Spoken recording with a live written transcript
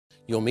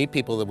you'll meet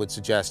people that would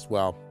suggest,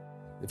 well,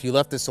 if you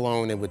left this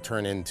alone, it would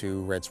turn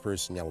into red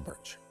spruce and yellow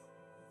birch.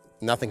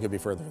 Nothing could be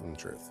further from the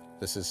truth.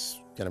 This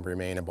is going to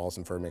remain a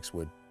balsam fir mixed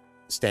wood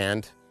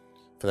stand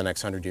for the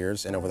next 100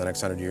 years, and over the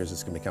next 100 years,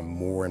 it's going to become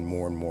more and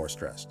more and more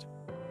stressed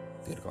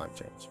due to climate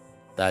change.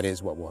 That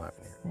is what will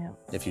happen here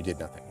if you did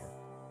nothing here.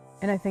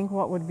 And I think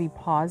what would be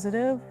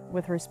positive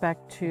with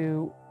respect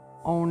to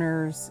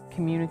owners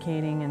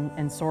communicating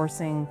and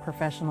sourcing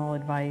professional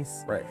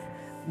advice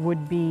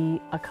would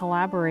be a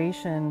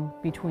collaboration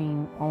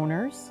between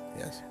owners,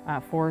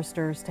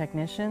 foresters,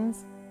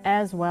 technicians,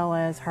 as well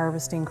as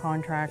harvesting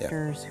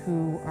contractors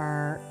who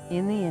are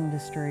in the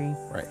industry.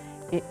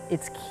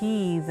 It's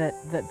key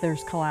that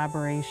there's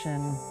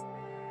collaboration.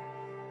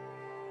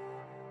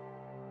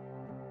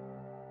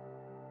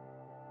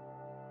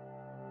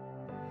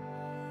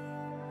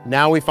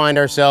 Now we find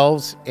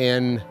ourselves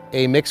in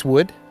a mixed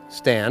wood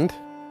stand.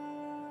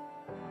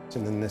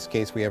 And in this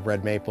case, we have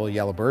red maple,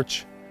 yellow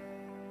birch,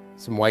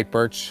 some white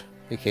birch,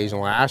 the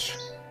occasional ash,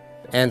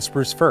 and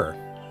spruce fir.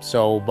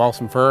 So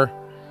balsam fir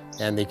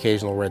and the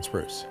occasional red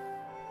spruce.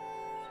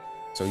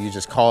 So you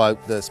just call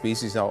out the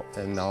species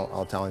and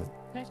I'll tell you.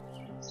 Okay.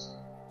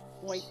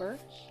 White birch.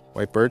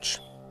 White birch.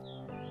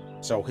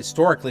 So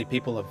historically,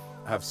 people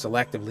have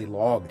selectively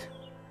logged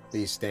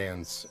these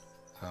stands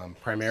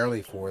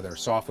primarily for their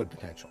softwood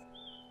potential.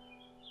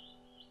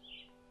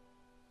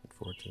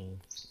 14,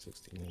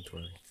 16, and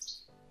 20.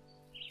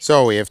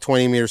 So we have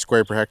 20 meters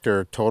square per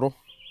hectare total.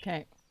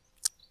 Okay.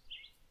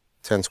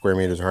 10 square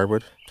meters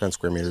hardwood, 10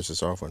 square meters of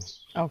softwood.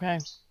 Okay.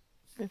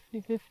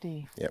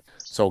 50-50. Yep.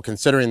 So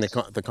considering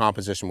the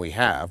composition we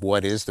have,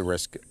 what is the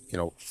risk, you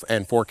know,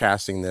 and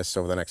forecasting this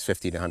over the next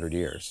 50 to 100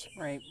 years?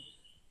 Right.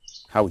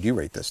 How would you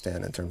rate this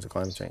stand in terms of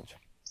climate change?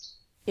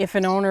 If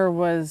an owner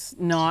was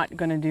not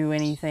going to do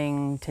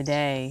anything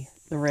today,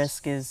 the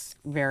risk is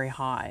very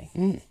high.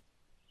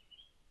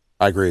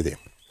 I agree with you.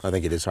 I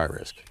think it is high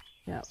risk.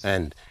 Yeah.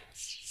 And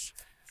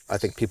I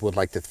think people would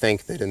like to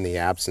think that in the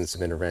absence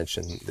of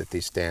intervention, that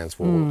these stands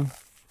will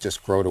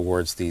just grow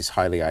towards these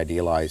highly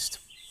idealized,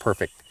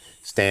 perfect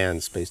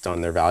stands based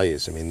on their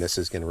values. I mean, this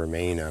is going to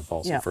remain a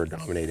balsam fir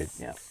dominated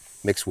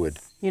mixed wood.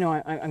 You know,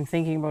 I'm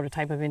thinking about a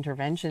type of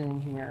intervention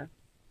in here.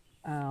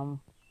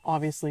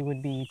 Obviously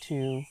would be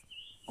to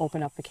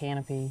open up the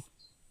canopy,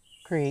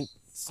 create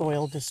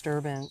soil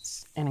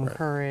disturbance, and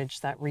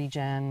encourage that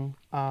regen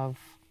of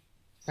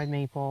red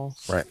maple,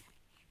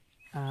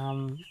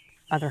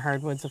 other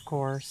hardwoods, of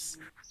course.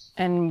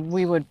 And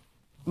we would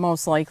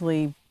most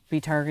likely be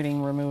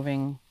targeting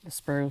removing the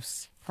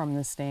spruce from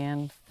the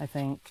stand, I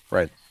think.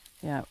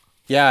 Yeah.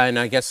 Yeah, and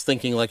I guess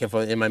thinking like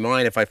in my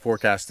mind, if I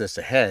forecast this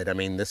ahead, I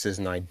mean, this is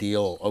an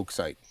ideal oak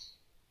site,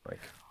 like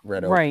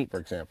red oak, for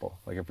example.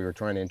 Like if we were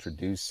trying to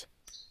introduce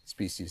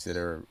species that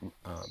are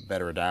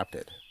better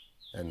adapted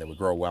and that would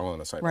grow well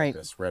on a site like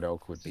this, red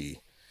oak would be,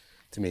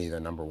 to me, the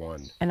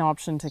 #1. An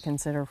option to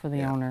consider for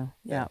the owner.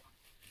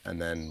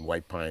 And then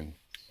white pine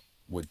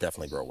would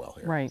definitely grow well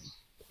here. Right.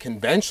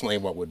 Conventionally,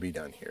 what would be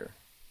done here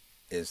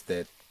is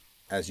that,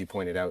 as you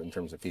pointed out in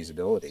terms of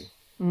feasibility,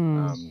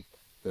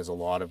 there's a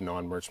lot of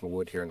non-merchantable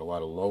wood here and a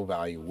lot of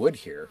low-value wood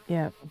here.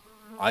 Yeah.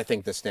 I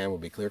think the stand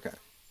would be clear-cut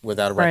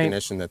without a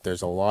recognition that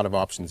there's a lot of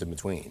options in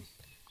between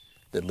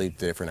that lead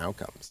to different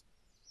outcomes.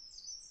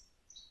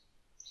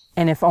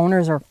 And if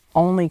owners are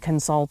only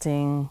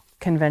consulting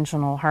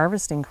conventional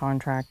harvesting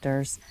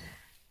contractors,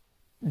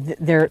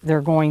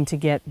 they're going to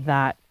get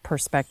that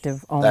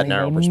perspective only. That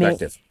narrow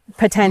perspective.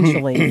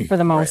 Potentially, for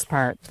the most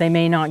part. They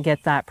may not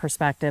get that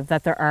perspective,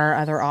 that there are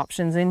other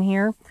options in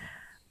here.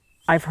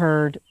 I've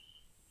heard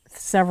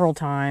several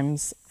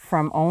times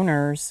from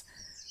owners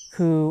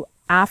who,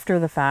 after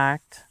the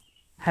fact,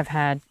 have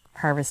had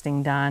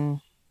harvesting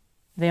done.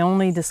 They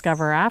only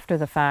discover after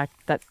the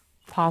fact that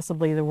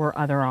possibly there were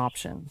other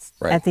options.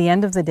 At the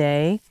end of the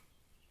day,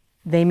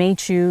 they may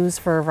choose,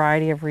 for a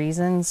variety of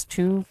reasons,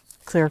 to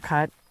clear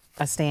cut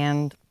a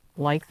stand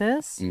like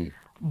this.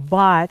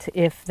 But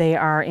if they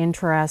are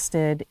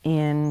interested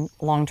in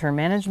long-term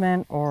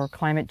management or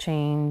climate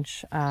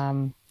change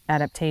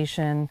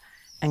adaptation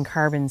and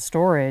carbon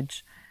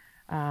storage,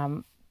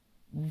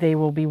 they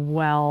will be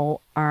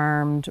well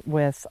armed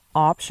with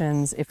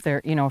options if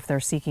they're, if they're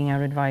seeking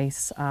out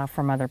advice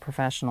from other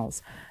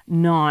professionals,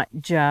 not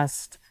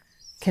just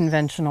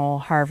conventional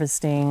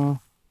harvesting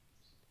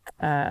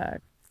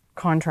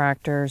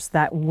contractors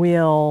that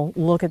will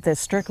look at this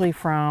strictly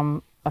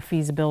from a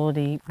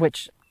feasibility,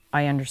 which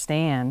I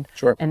understand,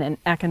 and an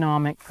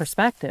economic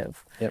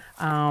perspective. It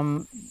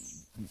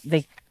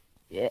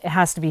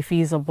has to be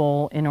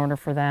feasible in order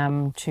for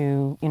them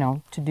to,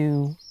 to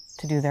do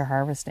their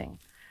harvesting,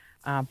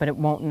 but it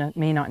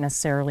may not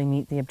necessarily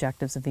meet the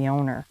objectives of the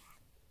owner.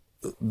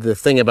 The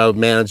thing about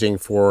managing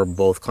for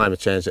both climate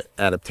change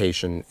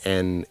adaptation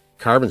and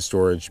carbon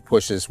storage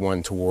pushes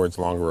one towards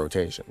longer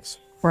rotations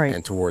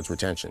and towards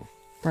retention.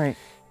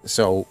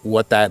 So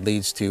what that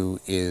leads to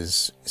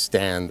is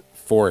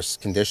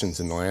forest conditions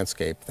in the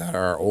landscape that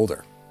are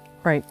older.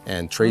 Right.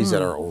 and trees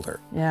that are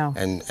older. Yeah.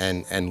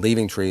 And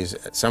leaving trees,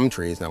 some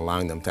trees, and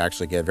allowing them to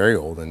actually get very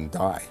old and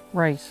die.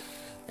 Right.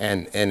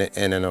 And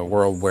in a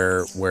world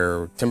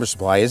where timber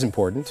supply is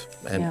important,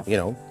 and you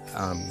know,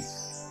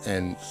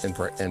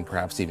 and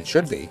perhaps even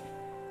should be,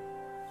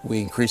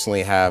 we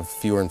increasingly have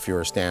fewer and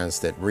fewer stands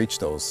that reach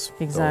those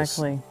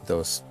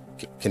those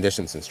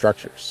conditions and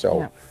structures.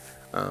 So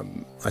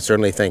I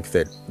certainly think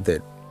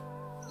that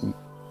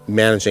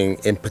managing,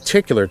 in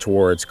particular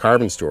towards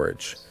carbon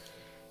storage,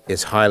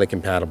 is highly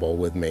compatible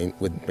with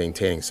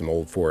maintaining some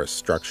old forest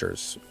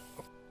structures.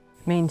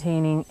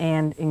 Maintaining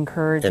and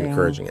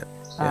encouraging it.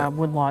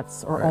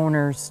 Woodlots or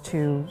owners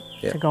to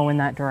go in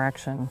that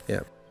direction.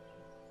 Yeah.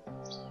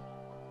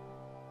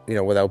 You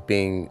know, without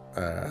being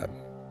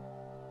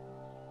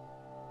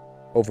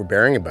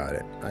overbearing about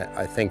it,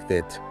 I think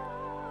that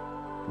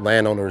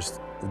landowners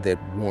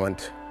that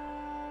want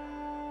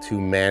to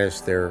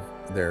manage their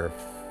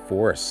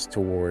forests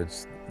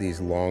towards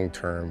these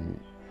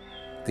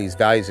these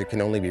values that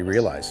can only be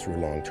realized through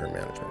long-term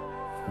management,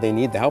 they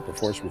need the help of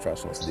forest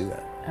professionals to do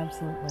that.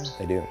 Absolutely.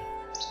 They do.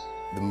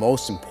 The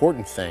most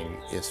important thing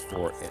is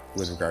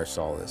with regards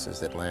to all this, is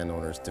that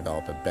landowners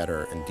develop a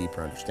better and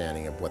deeper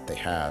understanding of what they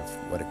have,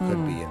 what it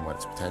could be, and what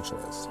its potential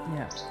is.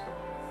 Yeah.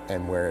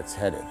 And where it's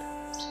headed.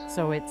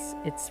 So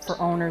it's for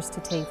owners to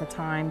take the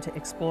time to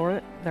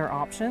explore their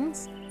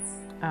options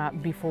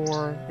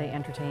before they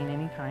entertain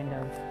any kind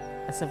of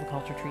a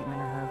silviculture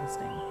treatment or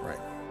harvesting. Right.